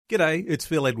G'day, it's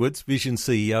Phil Edwards, Vision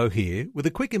CEO here, with a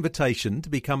quick invitation to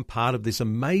become part of this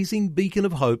amazing beacon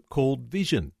of hope called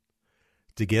Vision.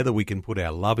 Together we can put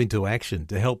our love into action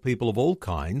to help people of all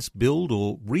kinds build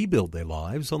or rebuild their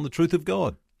lives on the truth of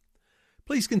God.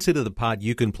 Please consider the part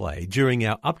you can play during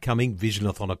our upcoming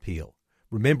Visionathon appeal,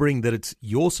 remembering that it's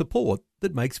your support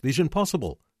that makes Vision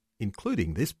possible,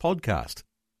 including this podcast.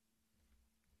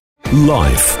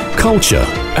 Life, culture,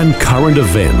 and current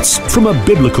events from a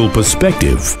biblical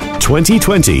perspective.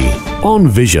 2020 on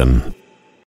Vision.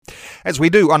 As we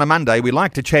do on a Monday, we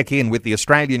like to check in with the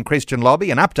Australian Christian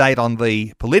Lobby, an update on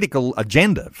the political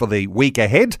agenda for the week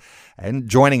ahead. And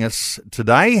joining us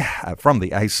today from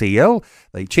the ACL,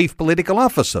 the Chief Political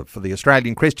Officer for the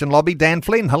Australian Christian Lobby, Dan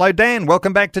Flynn. Hello, Dan.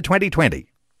 Welcome back to 2020.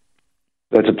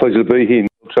 It's a pleasure to be here.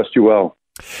 I trust you well.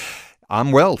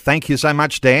 I'm well. Thank you so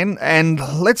much, Dan. And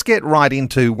let's get right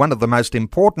into one of the most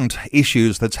important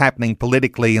issues that's happening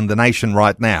politically in the nation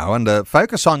right now, and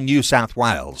focus on New South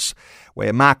Wales,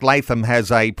 where Mark Latham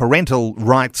has a parental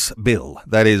rights bill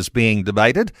that is being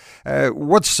debated.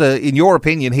 What's, in your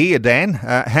opinion here, Dan,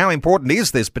 how important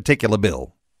is this particular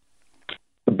bill?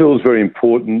 The bill is very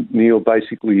important, Neil.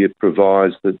 Basically, it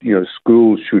provides that,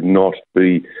 schools should not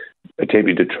be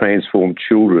attempting to transform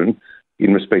children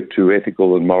in respect to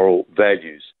ethical and moral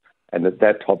values, and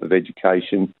that type of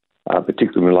education,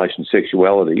 particularly in relation to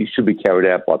sexuality, should be carried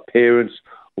out by parents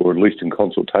or at least in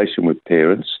consultation with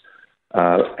parents.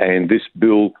 And this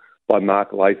bill by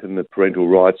Mark Latham, the Parental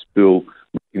Rights Bill,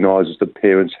 recognises that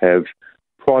parents have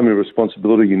primary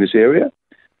responsibility in this area,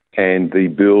 and the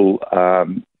bill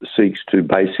seeks to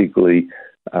basically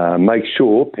make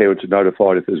sure parents are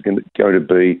notified if there's going to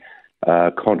be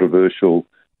controversial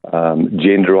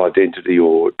gender identity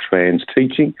or trans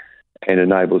teaching, and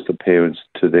enables the parents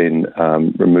to then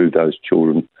remove those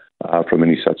children from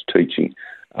any such teaching.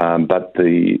 But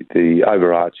the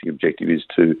overarching objective is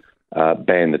to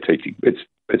ban the teaching.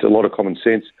 It's a lot of common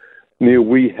sense. Neil,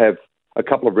 we have a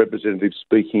couple of representatives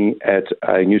speaking at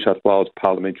a New South Wales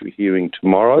parliamentary hearing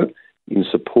tomorrow in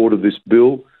support of this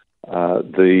bill.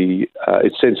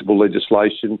 It's sensible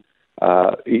legislation.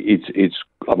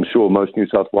 I'm sure most New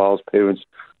South Wales parents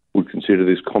would consider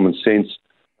this common sense.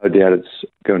 No doubt it's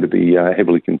going to be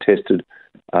heavily contested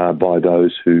by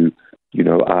those who,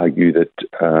 argue that,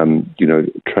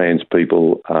 trans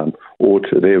people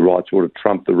their rights ought to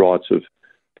trump the rights of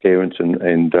parents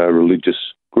and religious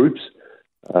groups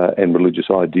and religious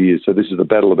ideas. So this is the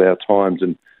battle of our times,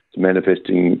 and it's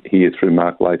manifesting here through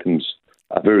Mark Latham's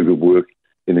very good work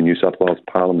in the New South Wales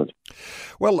Parliament.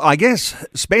 Well, I guess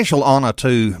special honour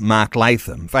to Mark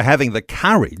Latham for having the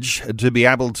courage to be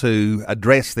able to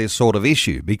address this sort of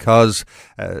issue, because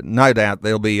no doubt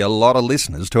there'll be a lot of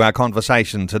listeners to our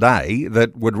conversation today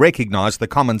that would recognise the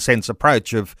common sense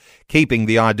approach of keeping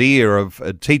the idea of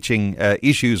teaching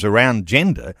issues around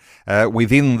gender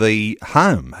within the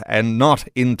home and not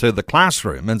into the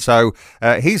classroom. And so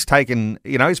he's taken,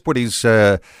 he's put his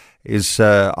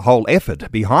whole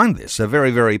effort behind this, a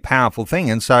very, very powerful thing.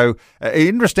 And so,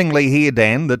 interestingly here,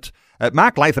 Dan, that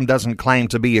Mark Latham doesn't claim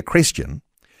to be a Christian,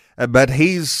 but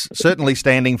he's certainly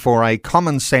standing for a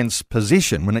common sense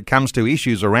position when it comes to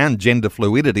issues around gender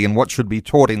fluidity and what should be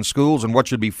taught in schools and what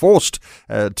should be forced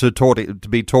to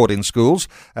be taught in schools.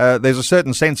 There's a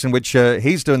certain sense in which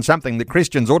he's doing something that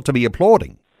Christians ought to be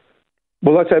applauding.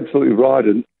 Well, that's absolutely right.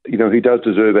 And, he does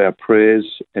deserve our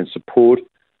prayers and support.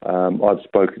 I've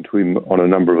spoken to him on a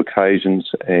number of occasions,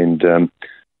 and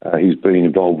he's been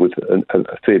involved with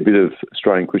a fair bit of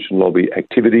Australian Christian Lobby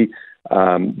activity.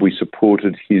 We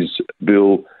supported his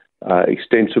bill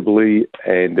extensively,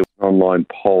 and there was an online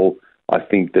poll, I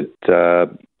think,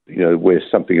 that, where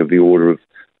something of the order of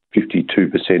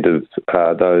 52%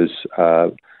 of those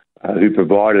who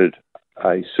provided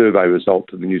a survey result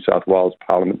to the New South Wales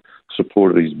Parliament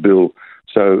supported his bill.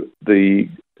 So the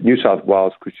New South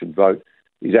Wales Christian vote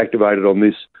is activated on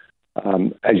this.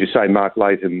 As you say, Mark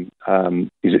Latham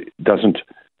doesn't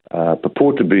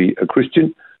purport to be a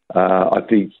Christian. I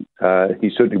think he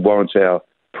certainly warrants our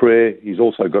prayer. He's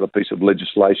also got a piece of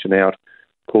legislation out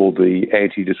called the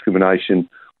Anti-Discrimination,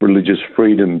 Religious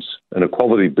Freedoms and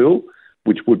Equality Bill,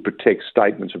 which would protect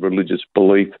statements of religious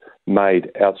belief made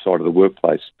outside of the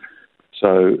workplace.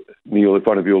 So, Neil, if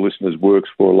one of your listeners works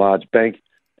for a large bank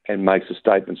and makes a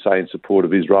statement, say, in support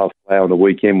of Israel on the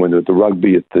weekend when they're at the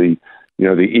rugby at the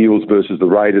Eels versus the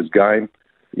Raiders game,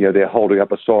 they're holding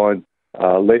up a sign,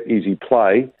 let Izzy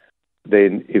play,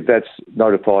 then if that's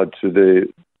notified to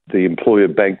the employer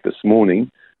bank this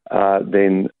morning,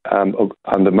 then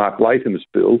under Mark Latham's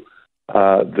bill,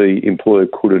 the employer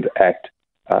couldn't act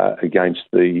against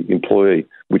the employee,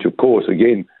 which, of course,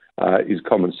 again, is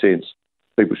common sense.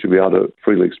 people should be able to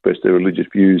freely express their religious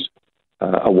views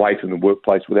away from the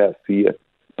workplace without fear.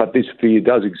 But this fear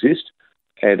does exist,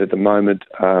 and at the moment,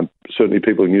 certainly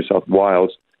people in New South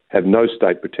Wales have no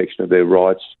state protection of their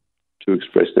rights to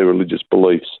express their religious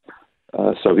beliefs.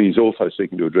 So he's also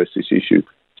seeking to address this issue.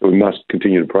 So we must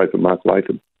continue to pray for Mark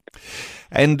Latham.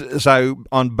 And so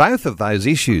on both of those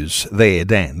issues there,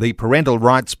 Dan, the Parental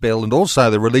Rights Bill and also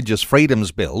the Religious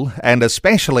Freedoms Bill, and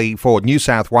especially for New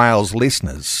South Wales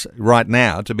listeners right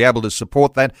now to be able to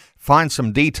support that, find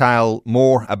some detail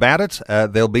more about it.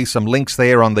 There'll be some links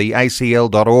there on the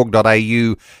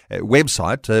acl.org.au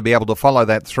website to be able to follow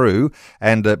that through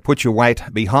and put your weight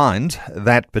behind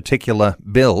that particular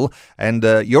bill. And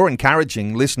you're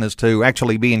encouraging listeners to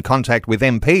actually be in contact with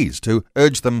MPs to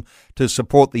urge them to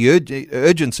support the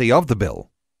urgency of the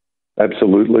bill.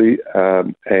 Absolutely,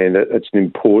 and it's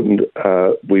important.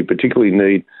 We particularly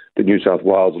need the New South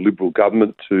Wales Liberal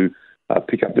government to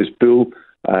pick up this bill.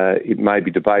 It may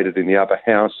be debated in the upper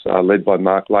house, led by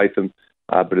Mark Latham,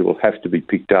 but it will have to be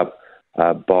picked up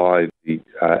by the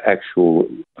actual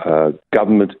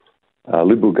government,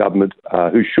 Liberal government,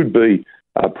 who should be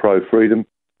pro-freedom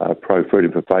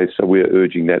for faith. So we're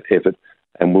urging that effort,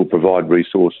 and we'll provide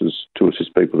resources to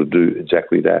assist people to do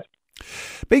exactly that.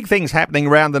 Big things happening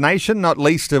around the nation, not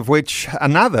least of which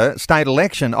another state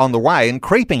election on the way and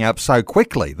creeping up so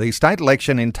quickly. The state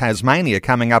election in Tasmania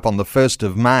coming up on the 1st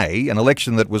of May, an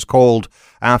election that was called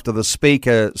after the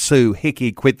Speaker, Sue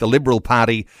Hickey, quit the Liberal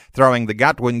Party, throwing the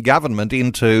Gutwin government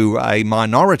into a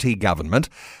minority government.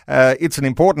 It's an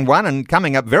important one and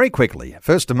coming up very quickly.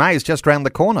 1st of May is just round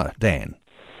the corner, Dan.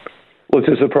 Well,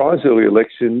 it's a surprise early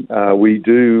election. We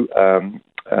do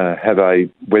have a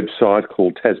website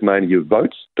called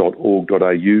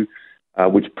tasmaniavotes.org.au,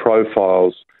 which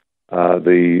profiles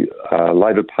the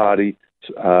Labor Party,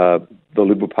 the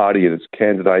Liberal Party and its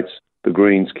candidates, the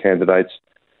Greens candidates,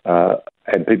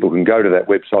 and people can go to that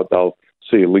website. They'll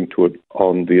see a link to it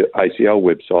on the ACL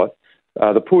website.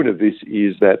 The point of this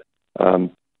is that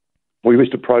we wish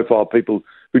to profile people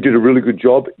who did a really good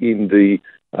job in the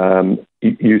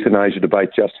euthanasia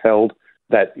debate just held.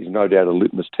 That is no doubt a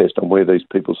litmus test on where these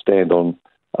people stand on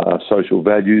social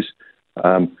values.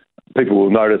 People will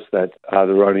notice that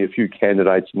there are only a few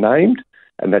candidates named,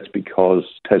 and that's because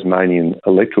Tasmanian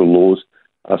electoral laws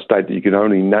state that you can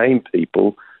only name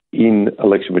people in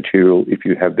election material if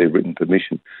you have their written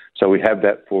permission. So we have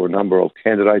that for a number of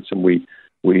candidates, and we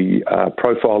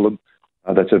profile them.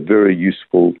 That's a very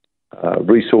useful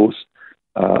resource.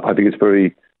 I think it's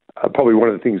very probably one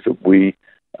of the things that we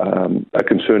are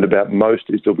concerned about most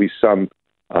is there'll be some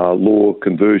law,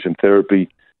 conversion therapy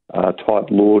type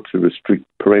law to restrict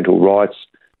parental rights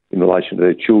in relation to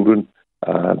their children,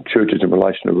 churches in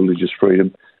relation to religious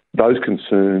freedom. Those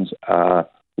concerns are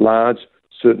large.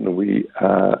 Certainly we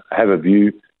have a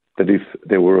view that if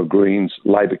there were a Greens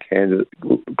Labor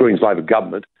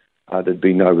government, there'd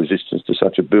be no resistance to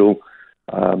such a bill.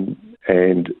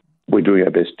 And we're doing our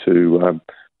best to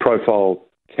profile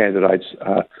candidates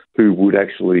who would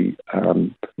actually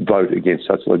vote against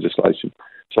such legislation.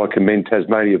 So I commend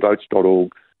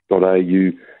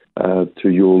tasmaniavotes.org.au to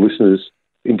your listeners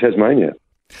in Tasmania.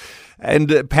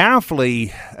 And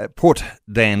powerfully put,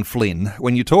 Dan Flynn,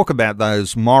 when you talk about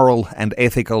those moral and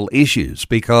ethical issues,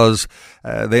 because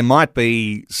there might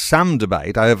be some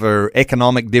debate over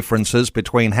economic differences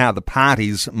between how the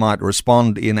parties might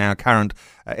respond in our current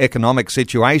economic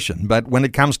situation. But when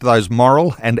it comes to those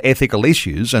moral and ethical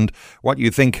issues and what you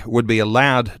think would be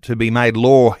allowed to be made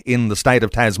law in the state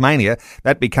of Tasmania,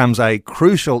 that becomes a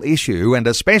crucial issue, and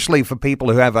especially for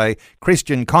people who have a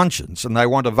Christian conscience and they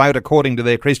want to vote according to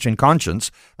their Christian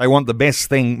conscience, they want the best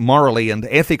thing morally and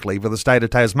ethically for the state of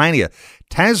Tasmania.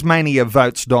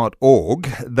 Tasmaniavotes.org,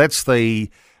 that's the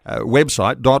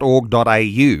website,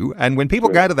 .org.au, and when people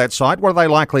go to that site, what are they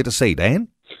likely to see, Dan?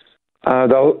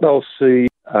 They'll see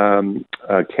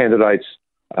candidates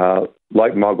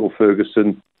like Michael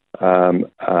Ferguson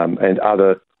and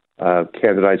other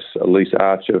candidates, Elise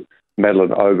Archer,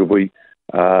 Madeline Ogilvie,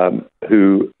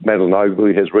 Madeline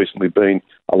Ogilvie has recently been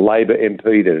a Labor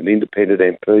MP, then an independent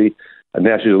MP, and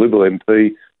now she's a Liberal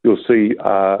MP. You'll see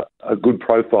a good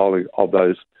profiling of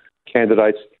those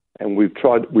candidates, and we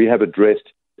have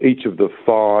addressed each of the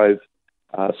 5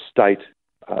 state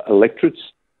electorates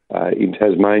in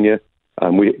Tasmania.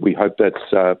 We hope that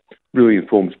really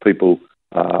informs people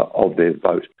of their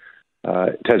vote.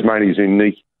 Tasmania is a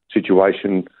unique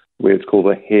situation where it's called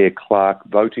a Hare-Clark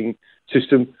voting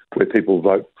system, where people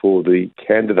vote for the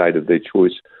candidate of their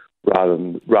choice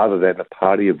rather than the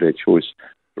party of their choice.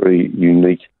 Very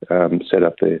unique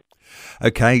setup there.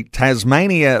 Okay,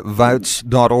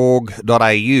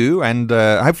 tasmaniavotes.org.au, and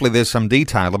hopefully there's some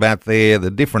detail about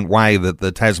the different way that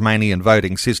the Tasmanian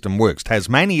voting system works.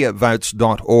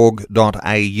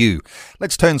 tasmaniavotes.org.au.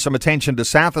 Let's turn some attention to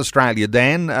South Australia,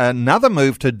 Dan. Another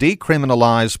move to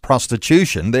decriminalise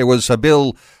prostitution. There was a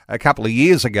bill a couple of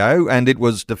years ago and it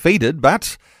was defeated,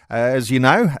 but as you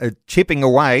know, chipping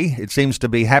away, it seems to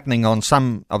be happening on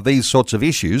some of these sorts of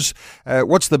issues.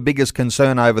 What's the biggest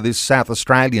concern over this South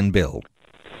Australian bill?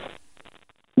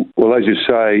 Well, as you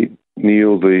say,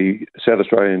 Neil, the South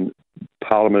Australian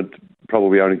Parliament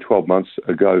probably only 12 months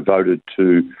ago voted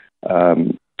to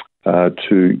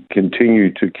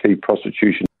continue to keep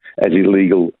prostitution as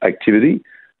illegal activity.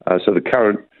 So the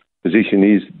current position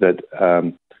is that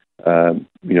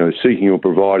seeking or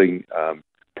providing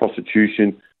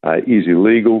prostitution is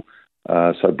illegal.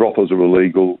 So brothels are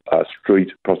illegal,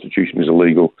 street prostitution is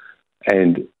illegal.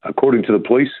 And according to the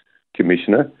police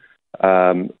commissioner,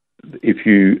 if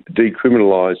you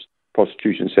decriminalise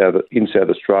prostitution in South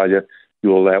Australia,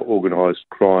 you'll allow organised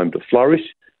crime to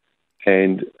flourish.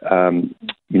 And,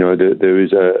 there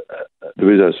is a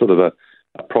sort of a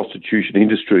prostitution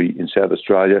industry in South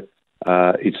Australia.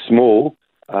 It's small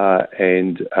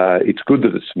and it's good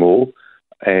that it's small.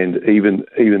 And even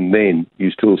then,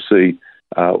 you still see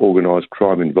organised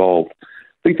crime involved. I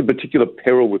think the particular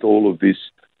peril with all of this,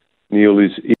 Neil,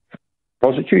 is if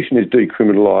prostitution is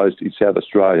decriminalised in South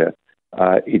Australia,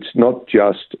 it's not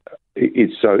just,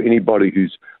 it's so anybody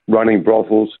who's running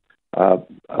brothels,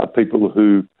 people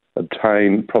who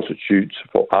obtain prostitutes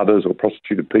for others or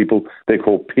prostituted people, they're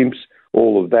called pimps,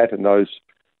 all of that, and those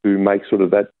who make sort of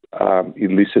that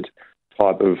illicit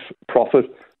type of profit,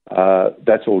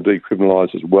 that's all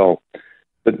decriminalised as well.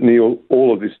 But Neil,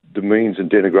 all of this demeans and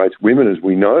denigrates women, as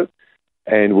we know,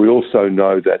 and we also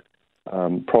know that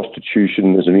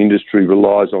prostitution as an industry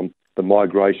relies on the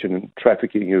migration and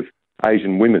trafficking of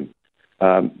Asian women,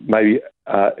 maybe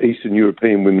Eastern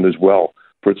European women as well,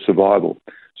 for its survival.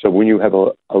 So when you have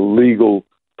a legal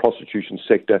prostitution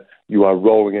sector, you are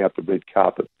rolling out the red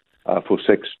carpet for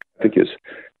sex traffickers.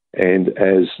 And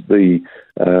as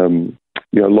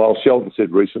Lyle Shelton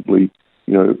said recently,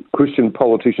 Christian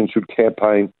politicians should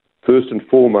campaign first and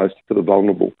foremost for the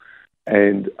vulnerable.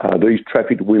 And these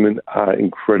trafficked women are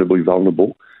incredibly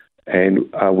vulnerable, and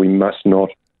we must not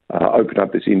open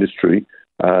up this industry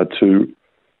to,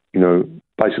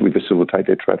 basically facilitate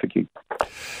their trafficking.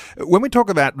 When we talk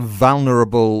about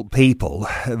vulnerable people,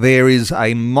 there is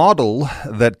a model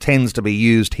that tends to be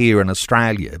used here in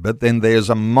Australia, but then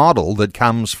there's a model that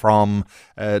comes from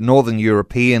Northern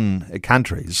European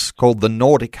countries called the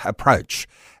Nordic approach.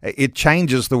 It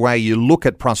changes the way you look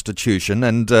at prostitution,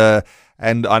 and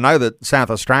I know that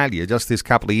South Australia, just this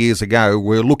couple of years ago,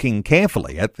 were looking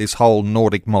carefully at this whole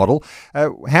Nordic model.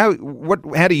 How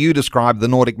do you describe the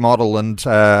Nordic model, and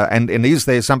is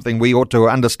there something we ought to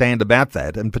understand about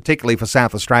that, and particularly for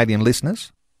South Australian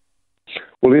listeners?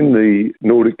 Well, in the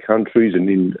Nordic countries and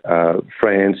in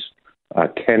France,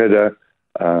 Canada,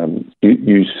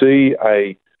 you see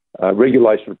a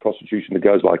regulation of prostitution that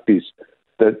goes like this: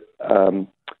 that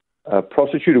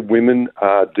prostituted women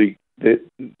are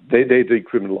they're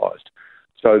decriminalised.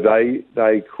 So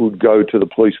they could go to the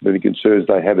police with any concerns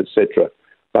they have, etc.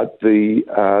 But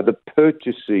the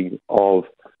purchasing of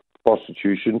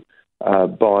prostitution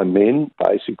by men,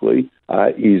 basically,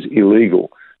 is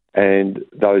illegal, and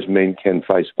those men can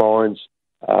face fines.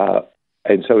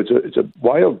 And so it's a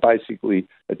way of basically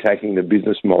attacking the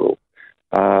business model.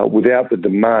 Without the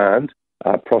demand,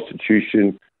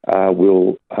 prostitution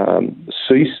will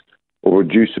cease or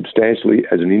reduce substantially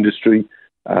as an industry,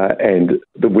 and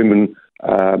the women,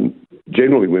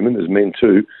 generally women, as men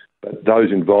too, but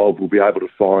those involved will be able to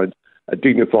find a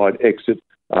dignified exit,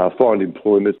 find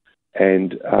employment,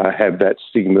 and have that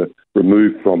stigma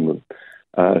removed from them.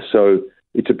 So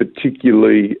it's a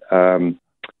particularly, there's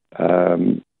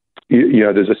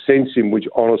a sense in which,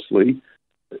 honestly,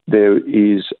 there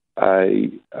is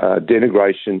a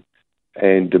denigration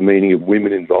and demeaning of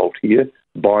women involved here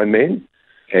by men,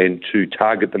 and to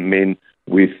target the men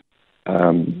with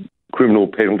criminal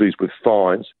penalties, with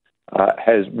fines,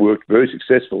 has worked very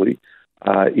successfully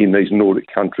in these Nordic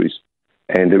countries.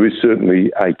 And there is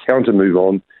certainly a counter move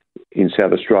on in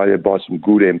South Australia by some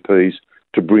good MPs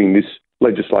to bring this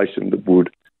legislation that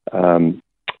would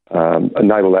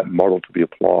enable that model to be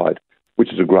applied,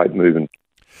 which is a great movement.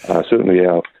 Certainly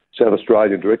our South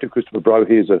Australian Director, Christopher Bro,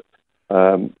 here is a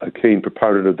keen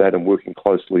proponent of that and working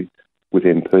closely with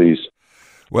MPs.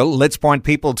 Well, let's point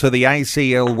people to the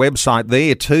ACL website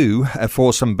there too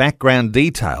for some background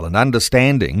detail and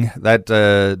understanding that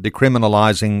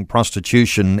decriminalising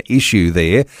prostitution issue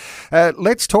there.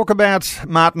 Let's talk about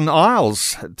Martin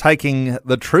Iles taking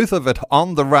the truth of it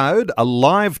on the road, a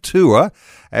live tour,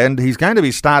 and he's going to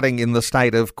be starting in the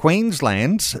state of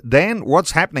Queensland. Dan,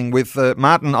 what's happening with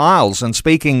Martin Iles and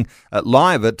speaking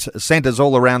live at centres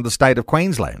all around the state of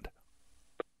Queensland?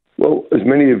 Well, as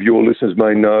many of your listeners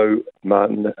may know,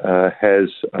 Martin has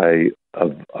a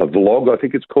vlog, I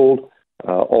think it's called,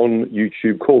 on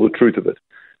YouTube called The Truth of It,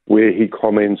 where he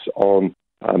comments on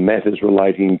matters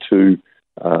relating to,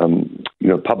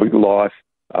 public life,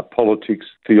 politics,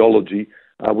 theology,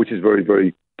 which is very,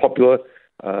 very popular.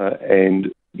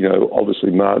 And obviously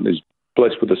Martin is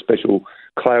blessed with a special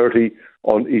clarity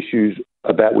on issues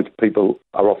about which people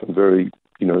are often very,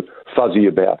 fuzzy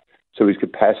about. So his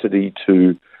capacity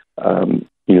to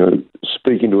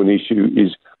speak into an issue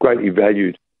is greatly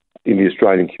valued in the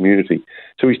Australian community.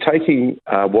 So he's taking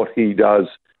what he does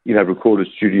in a recorded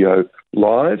studio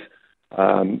live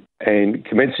and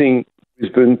commencing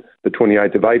Brisbane the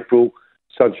 28th of April,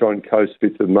 Sunshine Coast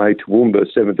 5th of May, Toowoomba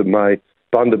 7th of May,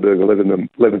 Bundaberg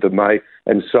 11th of May,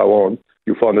 and so on.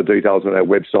 You'll find the details on our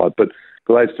website. But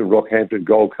Gladstone, Rockhampton,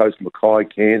 Gold Coast, Mackay,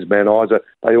 Cairns, Mount Isa,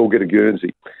 they all get a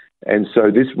Guernsey. And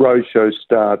so this roadshow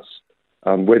starts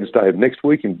Wednesday of next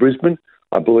week in Brisbane.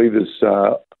 I believe there's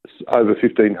over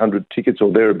 1,500 tickets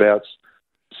or thereabouts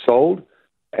sold,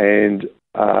 and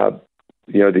we'll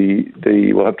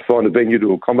have to find a venue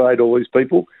to accommodate all these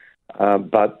people.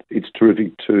 But it's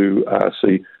terrific to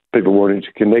see people wanting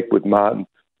to connect with Martin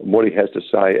and what he has to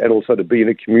say, and also to be in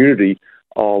a community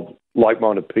of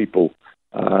like-minded people.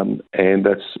 And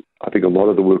that's, I think, a lot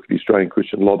of the work of the Australian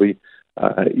Christian Lobby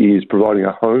is providing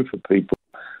a home for people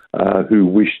who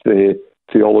wish their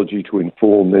theology to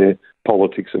inform their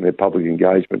politics and their public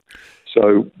engagement.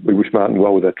 So we wish Martin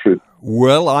well with that trip.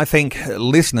 Well, I think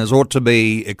listeners ought to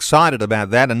be excited about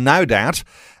that, and no doubt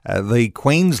the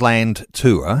Queensland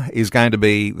tour is going to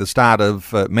be the start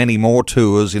of many more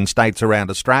tours in states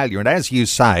around Australia. And as you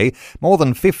say, more than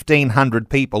 1,500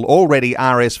 people already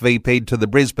RSVP'd to the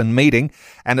Brisbane meeting,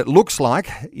 and it looks like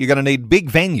you're going to need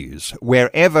big venues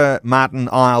wherever Martin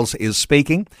Iles is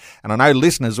speaking. And I know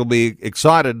listeners will be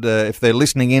excited if they're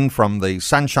listening in from the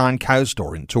Sunshine Coast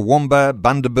or in Toowoomba,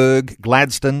 Bundaberg,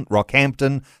 Gladstone,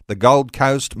 Rockhampton, the Gold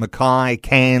Coast, Mackay,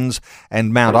 Cairns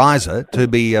and Mount Isa to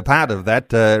be a part of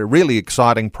that really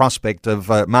exciting prospect of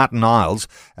Martin Iles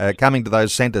coming to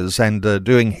those centres and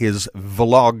doing his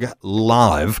vlog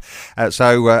live.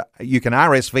 So you can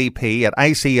RSVP at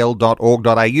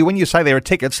acl.org.au. When you say there are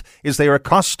tickets, is there a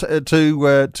cost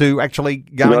to actually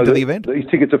go into the event? These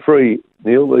tickets are free,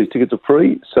 Neil. These tickets are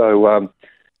free. So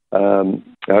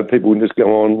people can just go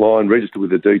online, register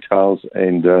with the details,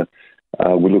 and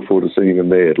we look forward to seeing them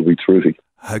there. It'll be terrific.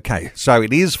 Okay, so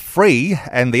it is free,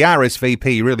 and the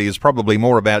RSVP really is probably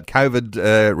more about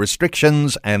COVID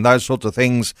restrictions and those sorts of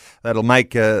things that'll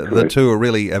make the tour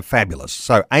really fabulous.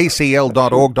 So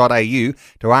acl.org.au to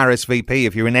RSVP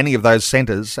if you're in any of those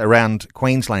centres around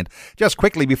Queensland. Just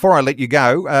quickly, before I let you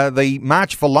go, the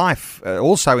March for Life,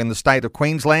 also in the state of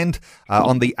Queensland,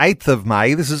 on the 8th of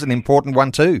May. This is an important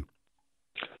one too.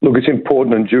 Look, it's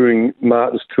important, and during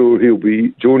Martin's tour, he'll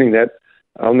be joining that.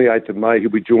 On the 8th of May, he'll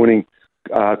be joining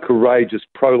courageous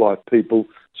pro-life people,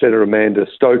 Senator Amanda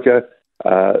Stoker,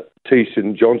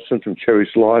 T-Shin Johnson from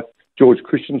Cherish Life, George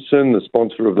Christensen, the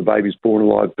sponsor of the Babies Born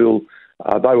Alive bill.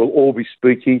 They will all be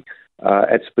speaking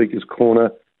at Speaker's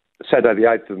Corner Saturday the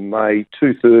 8th of May,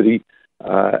 2:30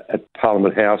 at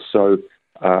Parliament House. So,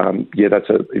 that's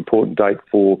an important date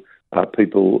for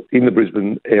people in the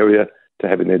Brisbane area to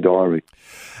have in their diary.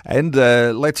 And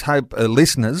let's hope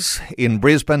listeners in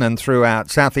Brisbane and throughout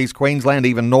southeast Queensland,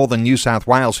 even northern New South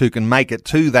Wales, who can make it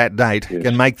to that date,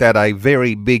 can make that a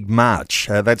very big march.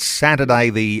 That's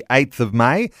Saturday the 8th of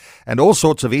May, and all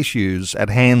sorts of issues at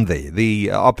hand there.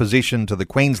 The opposition to the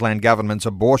Queensland government's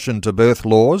abortion to birth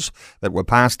laws that were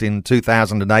passed in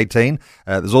 2018.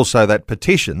 There's also that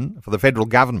petition for the federal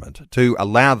government to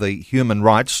allow the Human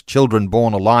Rights Children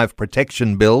Born Alive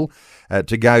Protection Bill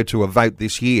to go to a vote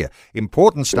this year.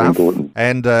 Important stuff.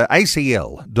 And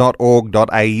acl.org.au,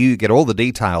 get all the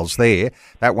details there.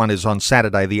 That one is on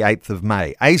Saturday the 8th of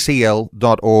May. acl.org.au.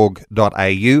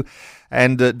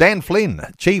 And Dan Flynn,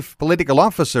 Chief Political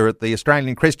Officer at the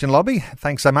Australian Christian Lobby,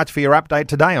 thanks so much for your update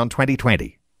today on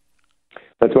 2020.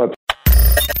 That's right.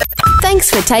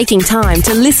 Thanks for taking time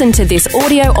to listen to this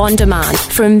audio on demand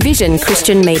from Vision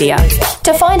Christian Media.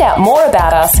 To find out more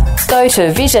about us, go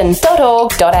to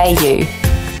vision.org.au.